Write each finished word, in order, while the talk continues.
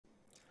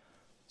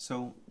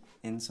So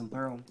in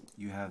Sombrero,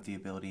 you have the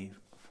ability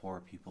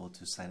for people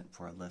to sign up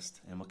for a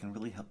list, and what can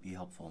really be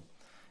helpful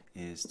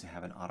is to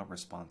have an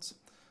autoresponder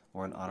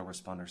or an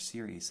autoresponder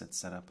series that's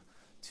set up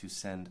to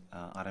send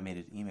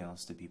automated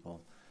emails to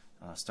people,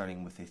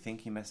 starting with a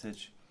thank you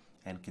message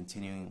and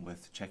continuing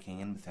with checking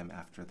in with them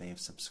after they have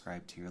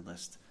subscribed to your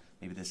list.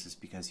 Maybe this is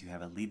because you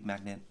have a lead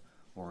magnet,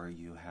 or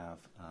you have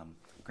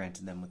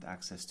granted them with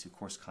access to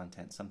course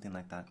content, something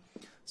like that.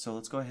 So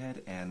let's go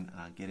ahead and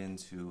get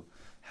into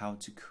how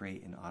to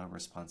create an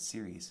auto-response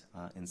series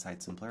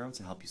inside Sombrero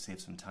to help you save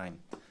some time.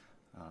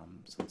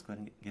 So let's go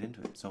ahead and get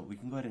into it. So we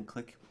can go ahead and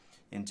click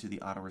into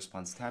the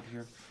auto-response tab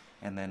here,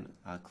 and then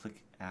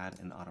click Add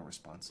an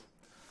auto-response.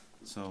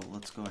 So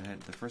let's go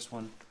ahead. The first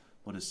one,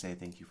 we'll just say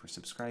thank you for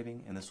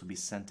subscribing, and this will be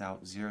sent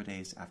out 0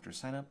 days after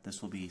sign up.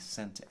 This will be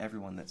sent to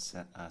everyone that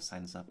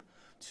signs up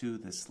to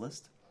this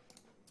list.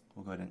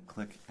 We'll go ahead and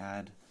click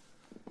Add,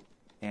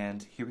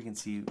 and here we can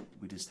see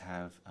we just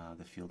have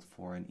the field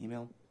for an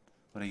email.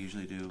 What I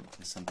usually do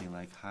is something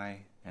like hi,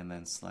 and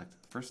then select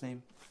first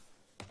name,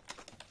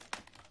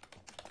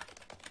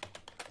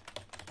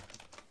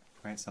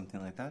 right,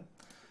 something like that,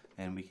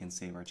 and we can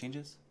save our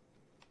changes,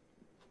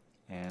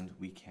 and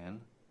we can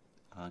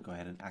go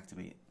ahead and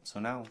activate it. So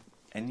now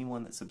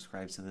anyone that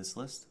subscribes to this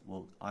list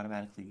will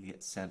automatically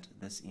get sent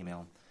this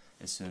email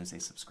as soon as they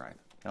subscribe.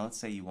 Now let's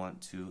say you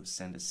want to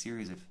send a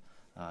series of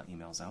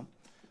emails out.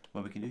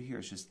 What we can do here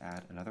is just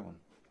add another one,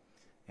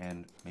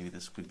 and maybe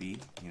this could be,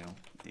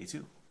 day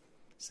 2.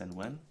 Send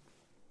when,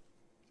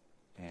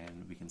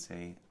 and we can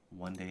say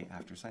 1 day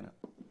after sign up,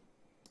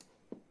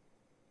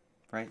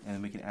 right? And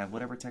then we can add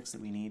whatever text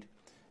that we need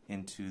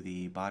into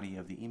the body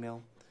of the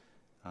email,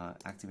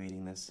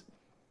 activating this,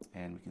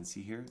 and we can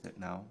see here that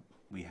now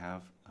we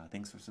have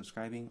thanks for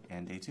subscribing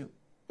and day 2.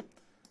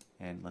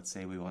 And let's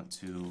say we want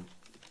to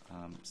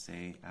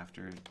say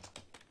after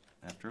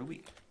a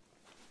week,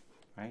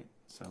 right?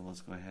 So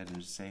let's go ahead and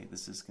just say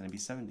this is going to be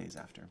 7 days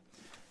after.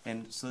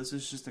 And so this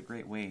is just a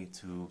great way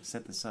to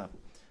set this up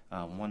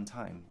one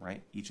time,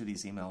 right? Each of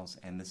these emails,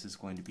 and this is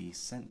going to be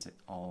sent to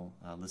all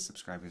list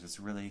subscribers. It's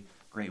a really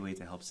great way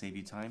to help save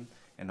you time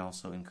and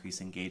also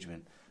increase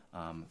engagement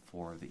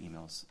for the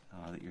emails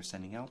that you're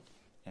sending out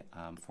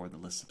for the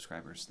list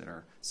subscribers that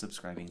are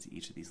subscribing to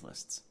each of these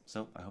lists.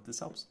 So I hope this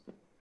helps.